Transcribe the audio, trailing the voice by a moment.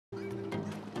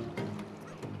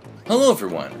Hello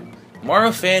everyone,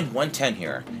 Mario Fan 110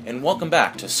 here, and welcome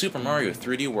back to Super Mario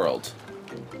 3D World.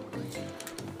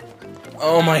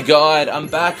 Oh my god, I'm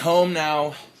back home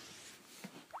now.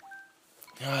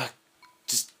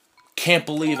 Just can't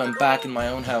believe I'm back in my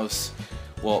own house.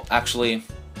 Well, actually,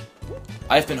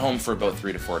 I've been home for about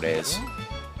 3 to 4 days.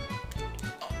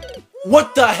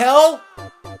 What the hell?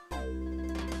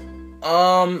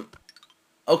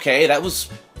 Okay, that was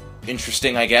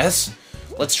interesting, I guess.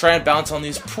 Let's try and bounce on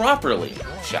these properly,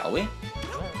 shall we?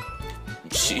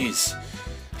 Jeez.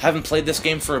 Haven't played this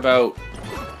game for about,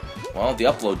 well, the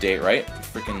upload date, right?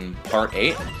 Freaking part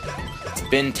 8. It's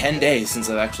been 10 days since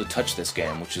I've actually touched this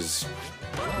game, which is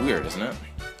weird, isn't it?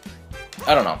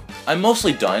 I don't know. I'm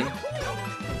mostly done,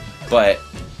 but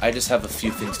I just have a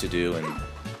few things to do, and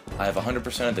I have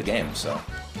 100% of the game, so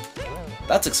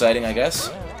that's exciting, I guess.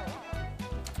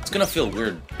 It's gonna feel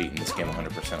weird beating this game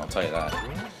 100%, I'll tell you that.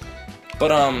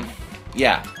 But,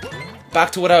 yeah. Back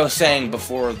to what I was saying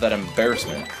before that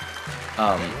embarrassment.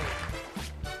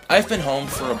 I've been home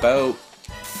for about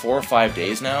 4 or 5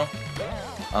 days now.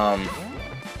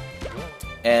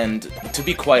 And to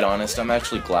be quite honest, I'm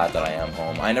actually glad that I am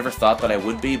home. I never thought that I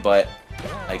would be, but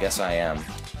I guess I am.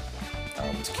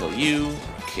 To kill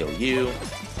you,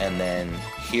 and then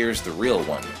here's the real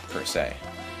one, per se.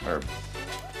 Or,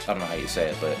 I don't know how you say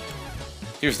it, but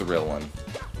here's the real one.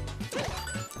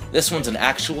 This one's an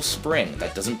actual spring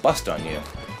that doesn't bust on you.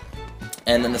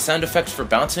 And then the sound effects for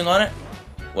bouncing on it?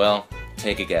 Well,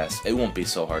 take a guess. It won't be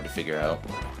so hard to figure out.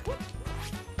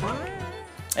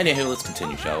 Anywho, let's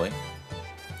continue, shall we?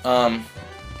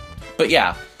 But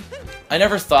yeah, I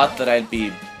never thought that I'd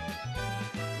be...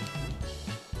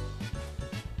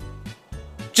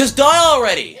 Just die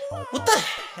already! What the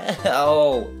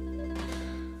hell?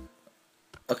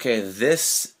 Okay,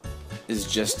 this is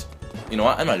just... You know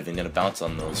what? I'm not even gonna bounce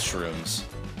on those shrooms.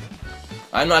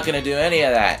 I'm not gonna do any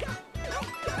of that!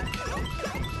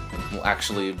 Well,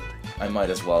 actually, I might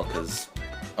as well, because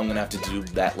I'm gonna have to do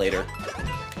that later.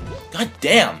 God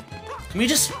damn! Can we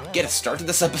just get a start to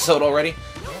this episode already?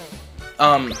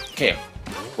 Okay.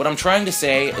 What I'm trying to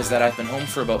say is that I've been home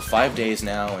for about 5 days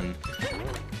now, and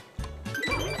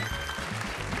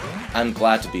I'm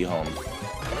glad to be home.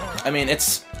 I mean,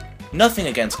 it's nothing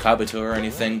against Kabuto or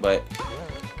anything, but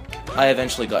I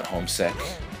eventually got homesick.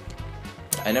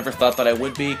 I never thought that I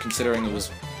would be, considering it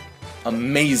was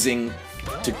amazing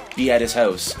to be at his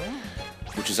house,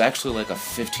 which is actually like a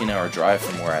 15-hour drive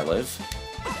from where I live.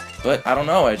 But I don't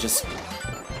know,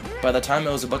 by the time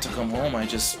I was about to come home, I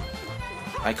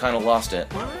kind of lost it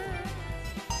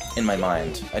in my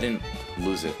mind. I didn't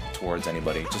lose it towards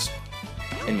anybody, just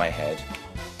in my head.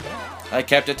 I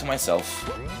kept it to myself.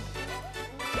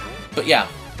 But yeah,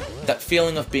 that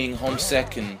feeling of being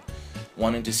homesick and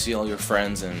wanting to see all your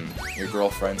friends and your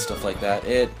girlfriend, stuff like that,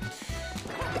 it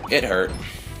hurt.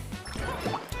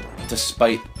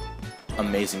 Despite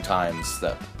amazing times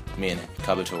that me and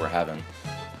Kabuto were having.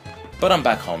 But I'm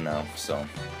back home now, so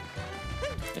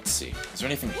let's see. Is there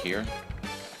anything here?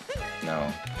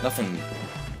 No.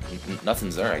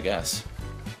 Nothing's there, I guess.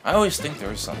 I always think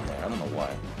there is something there. I don't know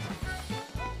why.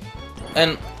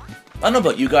 And I don't know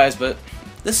about you guys, but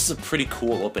this is a pretty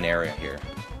cool open area here.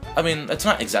 I mean, it's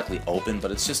not exactly open,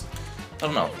 but it's just, I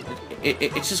don't know.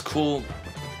 It's just cool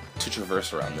to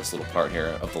traverse around this little part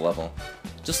here of the level.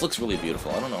 It just looks really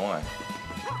beautiful. I don't know why.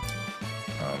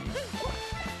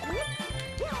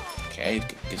 Okay,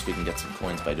 guess we can get some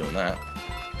coins by doing that.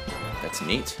 That's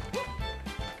neat.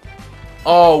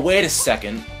 Oh, wait a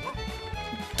second.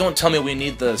 Don't tell me we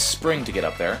need the spring to get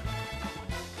up there.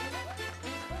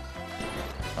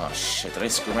 Oh shit, did I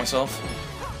screw myself?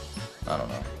 I don't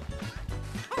know.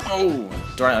 Oh,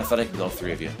 darn it, I thought I could go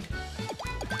 3 of you.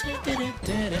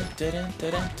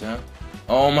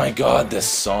 Oh my god, this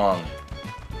song.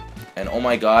 And oh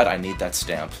my god, I need that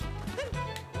stamp.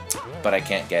 But I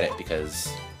can't get it because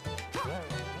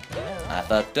I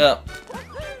fucked up.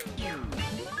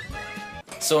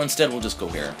 So instead we'll just go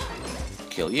here.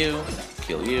 Kill you,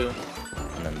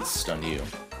 and then stun you.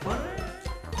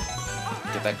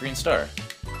 Get that green star.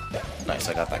 Nice,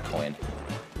 I got that coin.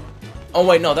 Oh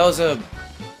wait, no, that was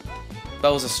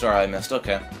a star I missed.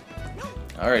 Okay.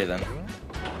 Alrighty then.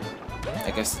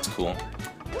 I guess it's cool.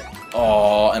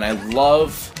 Oh, and I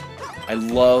love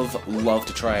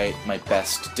to try my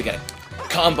best to get a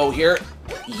combo here.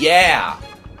 Yeah!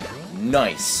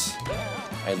 Nice.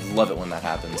 I love it when that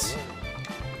happens.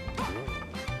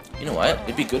 You know what?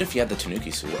 It'd be good if you had the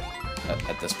Tanuki suit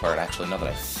at this part, actually, now that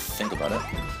I think about it.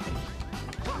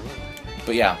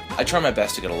 But yeah, I try my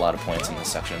best to get a lot of points in this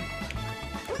section.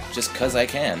 Just 'cause I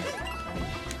can.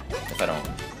 If I don't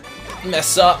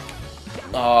mess up.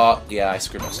 Yeah, I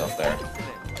screwed myself there.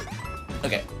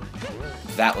 Okay.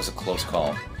 That was a close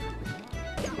call.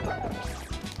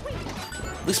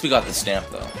 At least we got the stamp,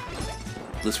 though.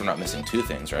 At least we're not missing two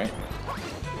things, right?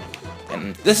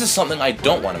 And this is something I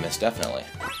don't want to miss, definitely.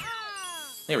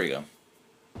 Here we go.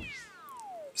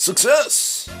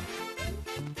 Success!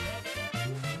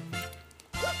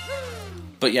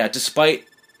 But yeah, despite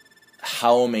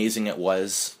how amazing it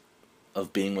was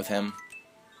of being with him,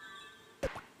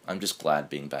 I'm just glad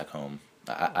being back home.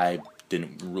 I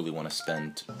didn't really want to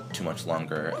spend too much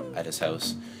longer at his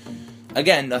house.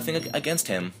 Again, nothing against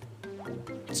him.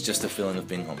 It's just a feeling of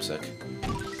being homesick.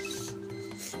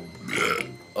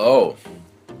 Oh.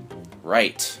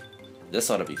 Right. This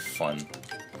ought to be fun.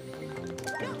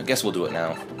 I guess we'll do it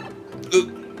now.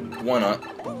 Why not?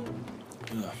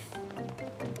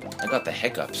 I got the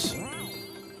hiccups.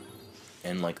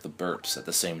 And, like, the burps at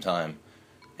the same time.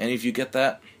 Any of you get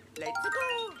that?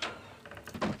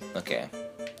 Okay.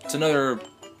 It's another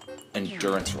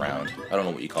endurance round. I don't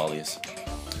know what you call these.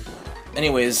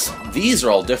 Anyways, these are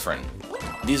all different.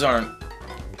 These aren't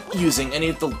using any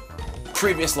of the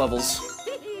previous levels.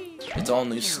 It's all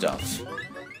new stuff.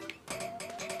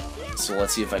 So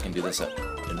let's see if I can do this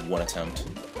in one attempt.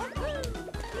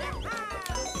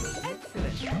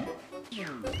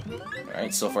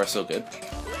 Alright, so far so good.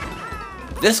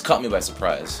 This caught me by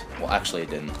surprise. Well, actually it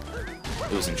didn't.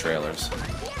 It was in trailers.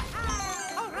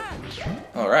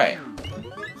 Alright.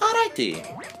 Alrighty.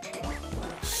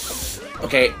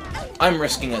 Okay, I'm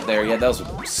risking it there. Yeah, that was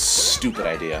a stupid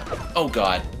idea. Oh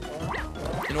god.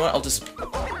 You know what, I'll just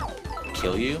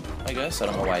kill you, I guess. I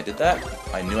don't know why I did that.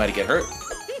 I knew I'd get hurt.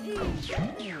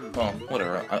 Well,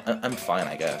 whatever. I'm fine,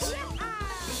 I guess.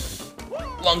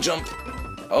 Long jump.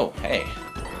 Oh, hey.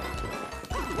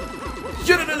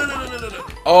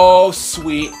 Oh,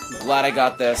 sweet. Glad I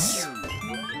got this.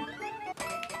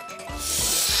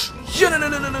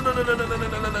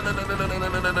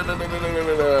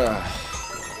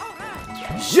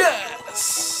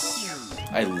 Yes!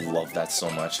 I love that so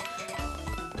much.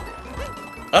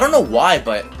 I don't know why,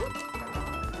 but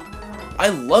I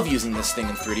love using this thing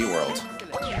in 3D World.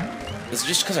 Is it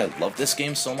just because I love this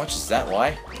game so much? Is that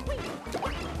why?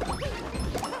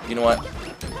 You know what?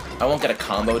 I won't get a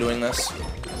combo doing this,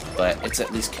 but it's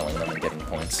at least killing them and getting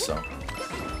points, so.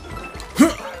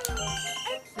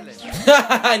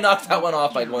 I knocked that one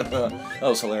off. That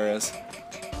was hilarious.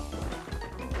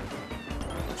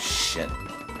 Shit.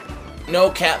 No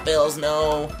cat bills,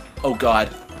 no. Oh god.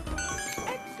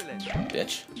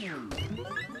 Bitch.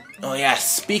 Oh yeah,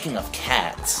 speaking of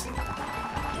cats.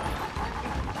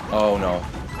 Oh no.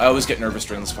 I always get nervous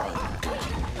during this part.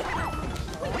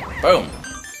 Boom.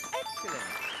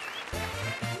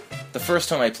 The first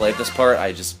time I played this part,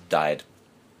 I just died.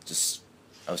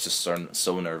 I was just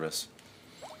so nervous.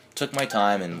 Took my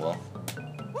time and, well,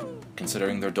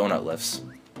 considering they're donut lifts,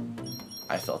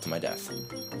 I fell to my death.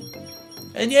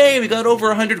 And yay, we got over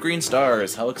 100 green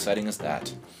stars. How exciting is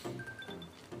that?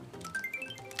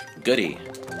 Goody.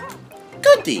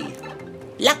 Goody.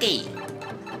 Lucky.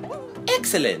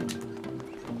 Excellent.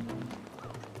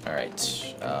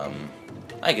 Alright,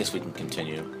 I guess we can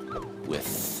continue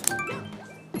with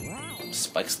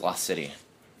Spike's Lost City.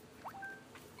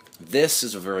 This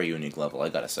is a very unique level, I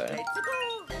gotta say.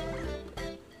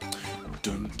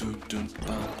 Dun, dun, dun,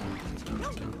 dun, dun,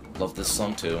 dun. Love this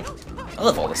song too. I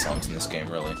love all the songs in this game,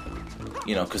 really.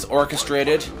 You know, because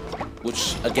orchestrated,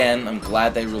 which, again, I'm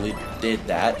glad they really did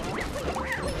that.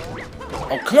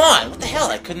 Oh, come on! What the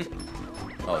hell? I couldn't...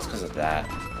 Oh, it's because of that.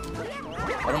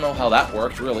 I don't know how that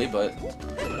worked, really, but...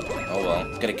 Oh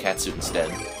well, get a catsuit instead.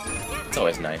 It's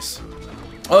always nice.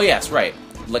 Oh yes, right.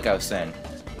 Like I was saying.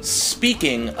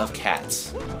 Speaking of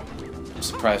cats, I'm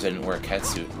surprised I didn't wear a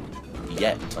catsuit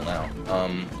yet until now.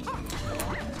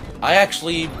 I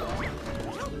actually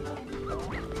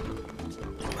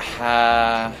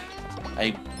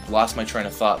I lost my train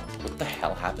of thought. What the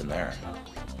hell happened there?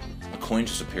 A coin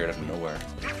just appeared out of nowhere.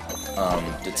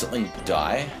 Did something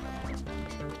die?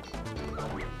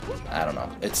 I don't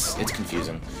know. It's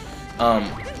confusing.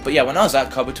 But yeah, when I was at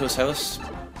Kabuto's house,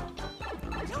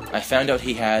 I found out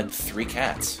he had 3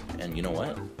 cats, and you know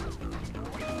what?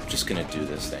 I'm just gonna do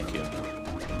this, thank you.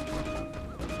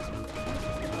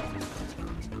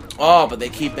 Oh, but they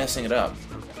keep messing it up.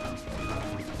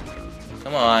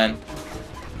 Come on.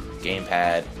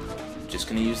 Gamepad. Just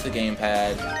gonna use the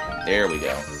gamepad. There we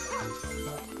go.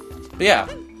 But yeah,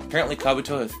 apparently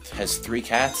Kabuto has 3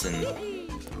 cats, and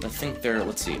I think they're,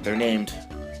 let's see, they're named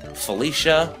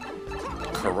Felicia,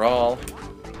 Corral,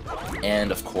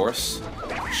 and of course,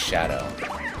 Shadow.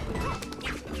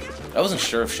 I wasn't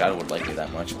sure if Shadow would like me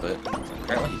that much, but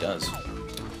apparently he does.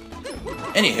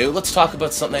 Anywho, let's talk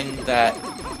about something that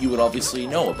you would obviously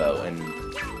know about, and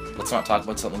let's not talk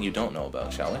about something you don't know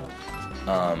about, shall we?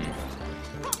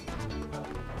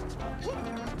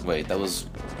 Wait, that was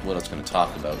what I was going to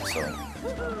talk about, so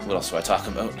what else do I talk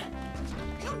about?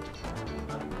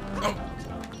 Oh.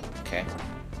 Okay.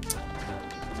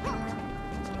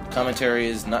 Commentary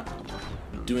is not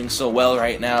doing so well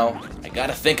right now. I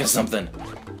gotta think of something.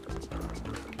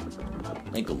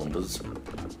 Hey, Goombas.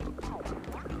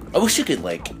 I wish you could,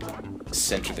 like,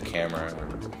 center the camera, or,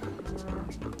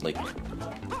 like,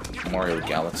 Mario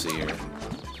Galaxy, or...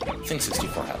 I think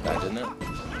 64 had that, didn't it?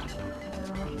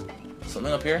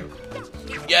 Something up here?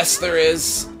 Yes, there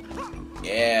is!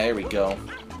 Yeah, there we go.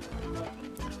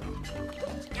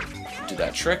 Do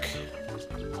that trick.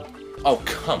 Oh,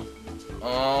 come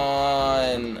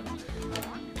on!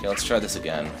 Okay, let's try this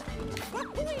again.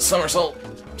 Somersault!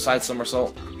 Side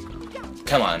somersault.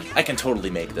 Come on, I can totally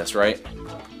make this, right?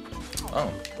 Oh,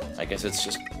 I guess it's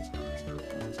just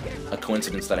a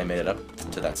coincidence that I made it up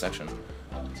to that section.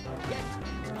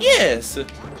 Yes!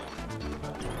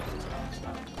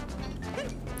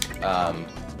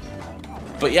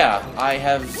 But yeah, I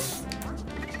have...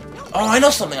 Oh, I know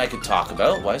something I could talk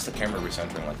about. Why is the camera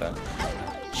recentering like that?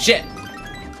 Shit!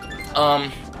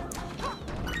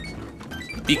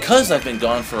 Because I've been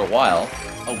gone for a while...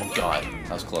 Oh my god,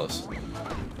 that was close.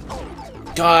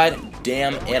 God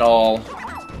damn it all.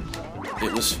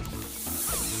 It was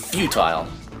futile.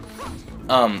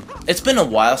 It's been a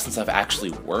while since I've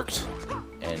actually worked,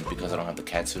 and because I don't have the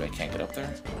cat suit, I can't get up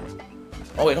there.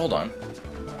 Oh wait, hold on.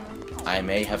 I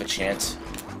may have a chance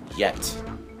yet.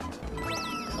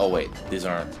 Oh wait, these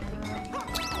aren't...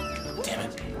 Damn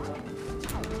it.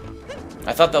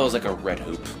 I thought that was like a red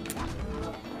hoop.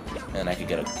 And I could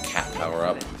get a cat power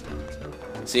up.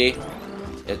 See?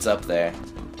 It's up there.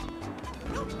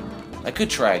 I could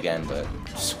try again, but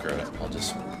screw it. I'll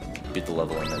just beat the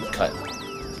level and then cut.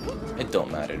 It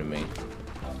don't matter to me.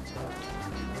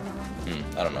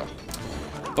 I don't know.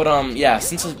 But yeah,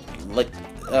 since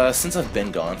I've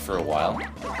been gone for a while,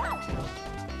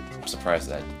 I'm surprised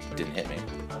that didn't hit me.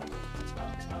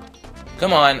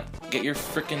 Come on, get your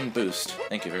frickin' boost.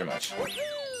 Thank you very much.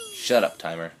 Shut up,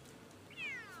 timer.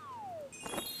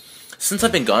 Since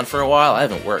I've been gone for a while, I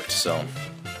haven't worked, so...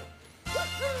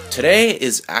 Today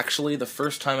is actually the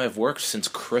first time I've worked since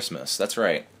Christmas. That's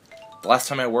right. The last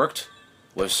time I worked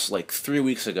was like 3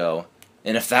 weeks ago,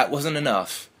 and if that wasn't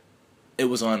enough, it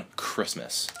was on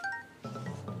Christmas.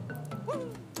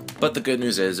 But the good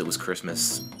news is it was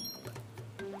Christmas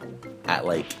at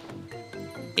like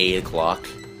 8 o'clock.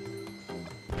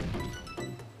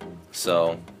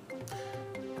 So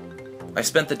I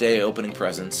spent the day opening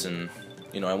presents, and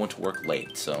you know, I went to work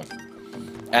late, so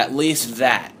at least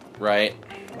that, right?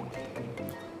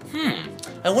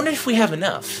 I wonder if we have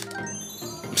enough.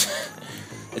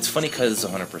 It's funny because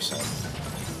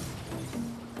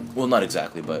 100%. Well, not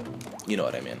exactly, but you know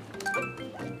what I mean.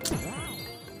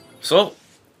 So,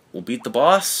 we'll beat the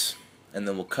boss, and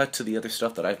then we'll cut to the other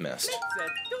stuff that I've missed.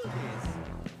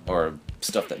 Or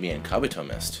stuff that me and Kabuto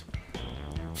missed.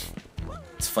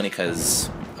 It's funny because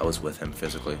I was with him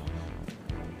physically.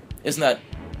 Isn't that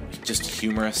just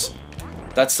humorous?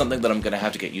 That's something that I'm gonna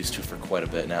have to get used to for quite a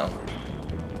bit now.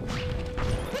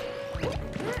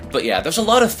 But yeah, there's a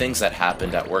lot of things that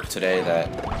happened at work today that,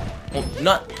 well,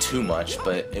 not too much,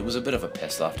 but it was a bit of a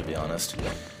piss off, to be honest.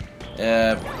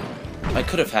 I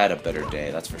could have had a better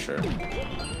day, that's for sure. I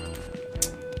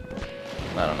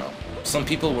don't know. Some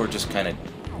people were just kind of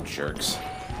jerks.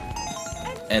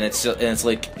 And it's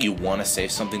like you want to say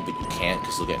something, but you can't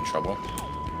because you'll get in trouble.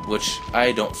 Which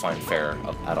I don't find fair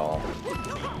at all.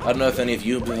 I don't know if any of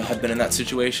you have been in that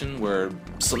situation where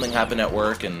something happened at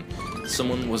work and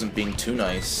someone wasn't being too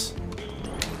nice,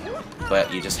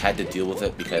 but you just had to deal with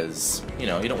it because, you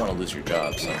know, you don't want to lose your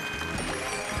job, so...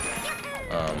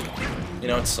 you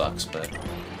know, it sucks, but...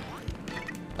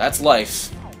 That's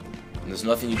life. And there's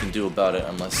nothing you can do about it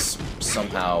unless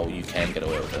somehow you can get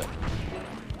away with it.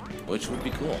 Which would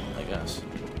be cool, I guess.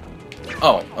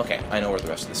 Oh, okay, I know where the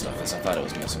rest of this stuff is. I thought I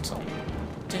was missing something.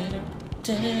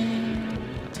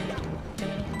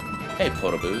 Hey,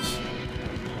 Podoboos.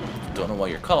 Don't know why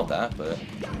you're called that, but...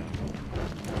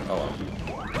 Oh well.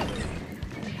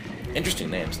 Interesting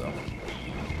names, though.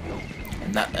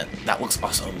 And that looks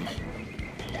awesome.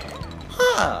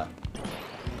 Ha!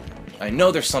 I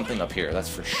know there's something up here, that's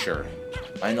for sure.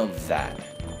 I know that.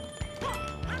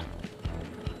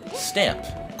 Stamp.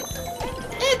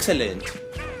 Excellent!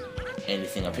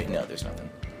 Anything up here? No, there's nothing.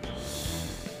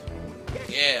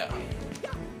 Yeah.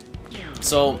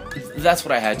 So, that's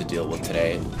what I had to deal with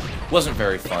today. Wasn't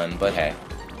very fun, but hey.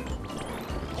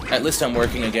 At least I'm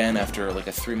working again after like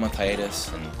a 3-month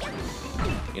hiatus, and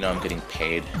you know, I'm getting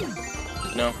paid.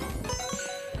 You know,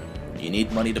 you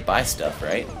need money to buy stuff,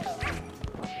 right?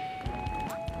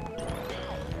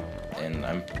 And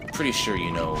I'm pretty sure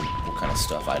you know what kind of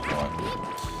stuff I'd want.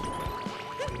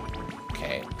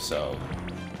 Okay, so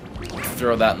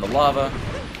throw that in the lava,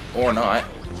 or not.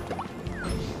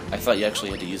 I thought you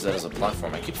actually had to use that as a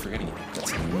platform. I keep forgetting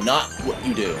that's not what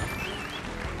you do.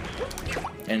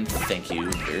 And thank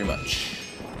you very much.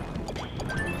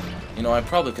 You know, I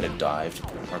probably could have dived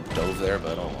or dove there,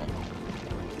 but oh well.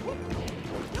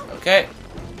 Okay,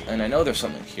 and I know there's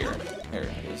something here. There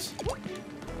it is.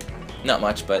 Not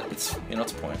much, but it's, you know,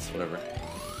 it's points, whatever.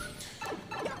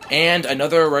 And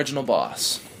another original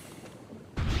boss.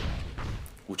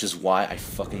 Which is why I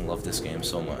fucking love this game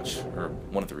so much. Or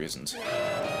one of the reasons.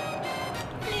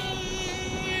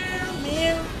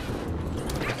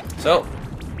 So,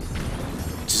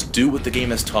 just do what the game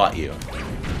has taught you.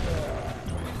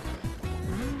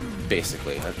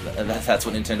 Basically. That's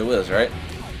what Nintendo is, right?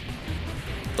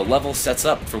 The level sets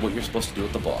up for what you're supposed to do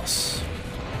with the boss.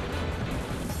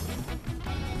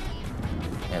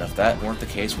 And if that weren't the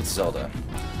case with Zelda.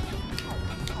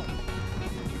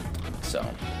 So.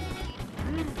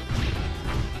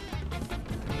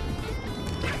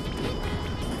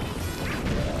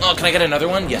 Oh, can I get another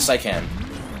one? Yes, I can.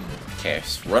 Okay,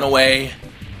 just run away.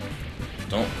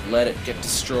 Don't let it get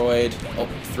destroyed. Oh,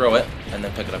 throw it, and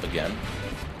then pick it up again.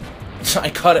 I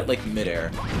caught it, like,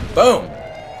 midair. Boom!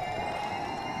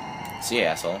 See ya,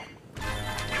 asshole.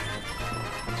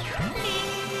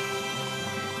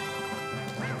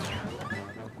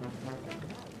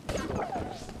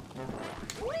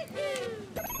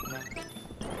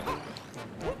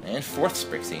 And fourth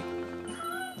Sprixie.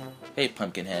 Hey,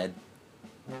 Pumpkinhead.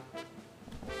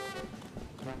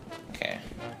 Okay.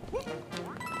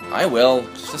 I will.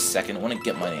 Just a second. I want to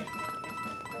get money.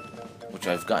 Which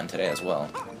I've gotten today as well.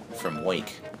 From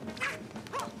Wake.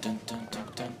 Dun, dun, dun,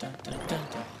 dun, dun, dun, dun,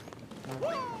 dun.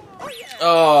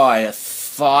 Oh, I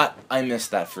thought I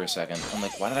missed that for a second. I'm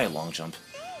like, why did I long jump?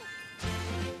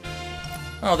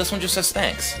 Oh, this one just says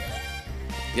thanks.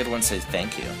 The other one says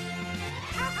thank you.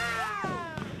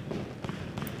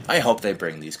 I hope they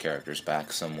bring these characters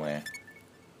back some way.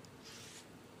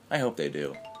 I hope they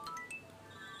do.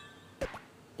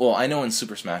 Well, I know in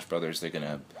Super Smash Bros. They're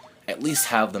gonna at least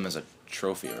have them as a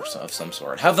trophy or of some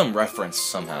sort. Have them referenced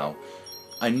somehow.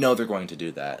 I know they're going to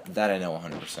do that. That I know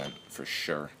 100% for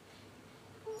sure.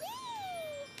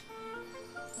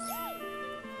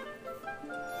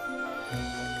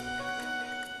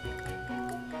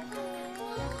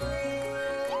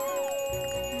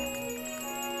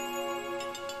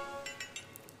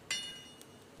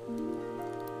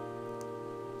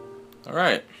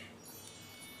 Alright.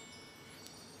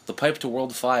 The pipe to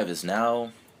World 5 is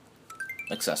now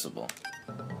accessible.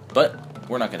 But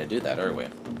we're not going to do that, are we?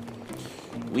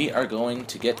 We are going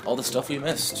to get all the stuff we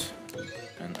missed.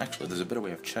 And actually, there's a better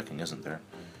way of checking, isn't there?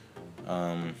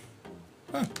 I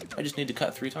just need to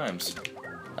cut 3 times.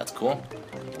 That's cool.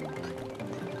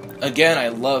 Again, I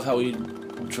love how he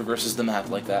traverses the map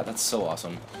like that. That's so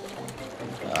awesome.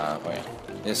 Oh yeah.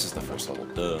 This is the first level.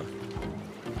 Duh.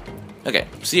 Okay,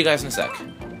 see you guys in a sec.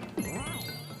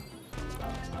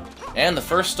 And the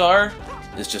first star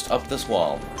is just up this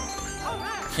wall.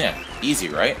 Yeah, easy,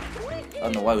 right? I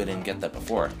don't know why we didn't get that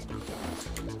before.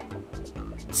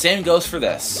 Same goes for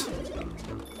this.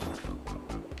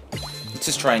 Let's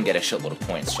just try and get a shitload of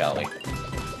points, shall we?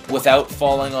 Without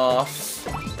falling off.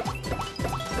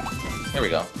 Here we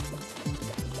go.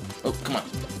 Oh, come on.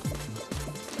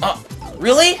 Oh,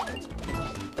 really?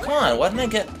 Come on, why didn't I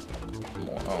get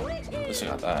more? Oh, at least I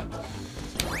got that.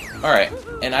 Alright,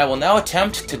 and I will now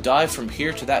attempt to dive from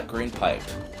here to that green pipe.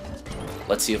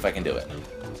 Let's see if I can do it.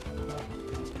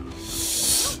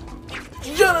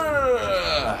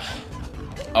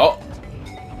 Oh.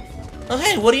 Oh,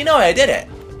 hey, what do you know? I did it.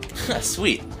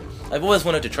 Sweet. I've always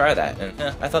wanted to try that, and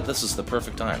I thought this was the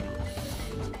perfect time.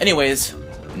 Anyways,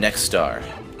 next star.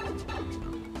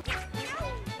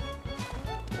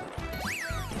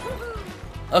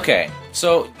 Okay,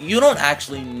 so you don't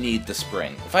actually need the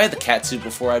spring. If I had the cat suit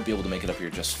before, I'd be able to make it up here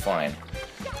just fine.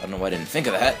 I don't know why I didn't think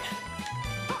of that.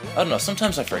 I don't know,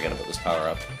 sometimes I forget about this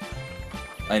power-up.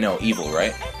 I know, evil,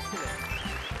 right?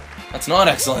 That's not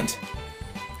excellent.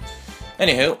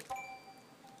 Anywho,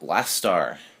 last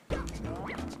star.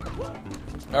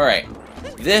 Alright,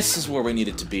 this is where we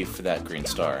needed to be for that green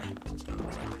star.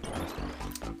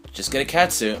 Just get a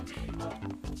cat suit.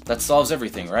 That solves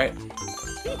everything, right?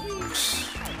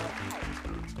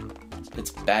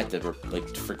 It's bad to,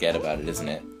 like, forget about it, isn't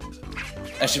it?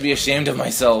 I should be ashamed of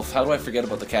myself. How do I forget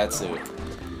about the cat suit?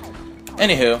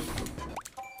 Anywho,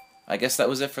 I guess that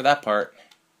was it for that part.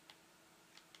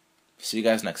 See you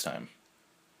guys next time.